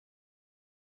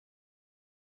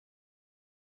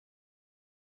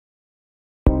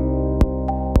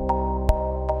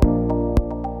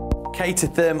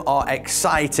Catertherm are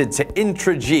excited to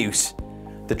introduce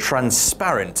the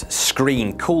transparent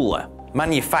screen cooler,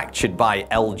 manufactured by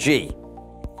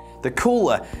LG. The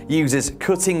cooler uses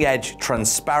cutting-edge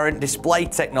transparent display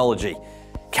technology,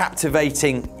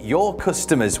 captivating your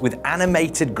customers with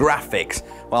animated graphics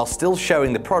while still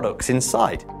showing the products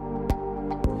inside.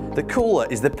 The cooler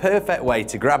is the perfect way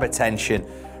to grab attention,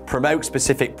 promote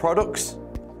specific products,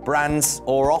 brands,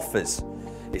 or offers.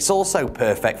 It's also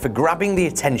perfect for grabbing the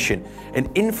attention and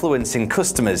influencing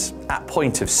customers at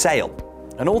point of sale,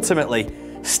 and ultimately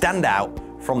stand out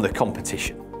from the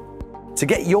competition. To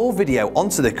get your video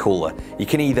onto the cooler, you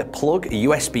can either plug a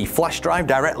USB flash drive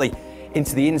directly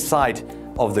into the inside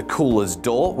of the cooler's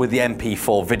door with the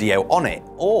MP4 video on it,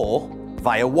 or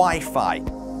via Wi-Fi.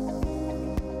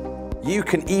 You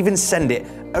can even send it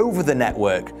over the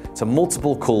network to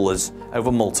multiple coolers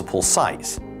over multiple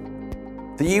sites.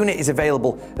 The unit is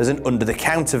available as an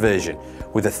under-the-counter version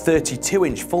with a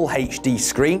 32-inch Full HD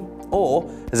screen, or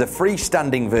as a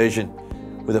freestanding version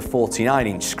with a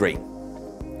 49-inch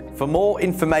screen. For more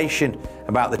information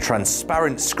about the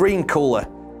transparent screen cooler,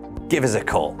 give us a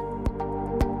call.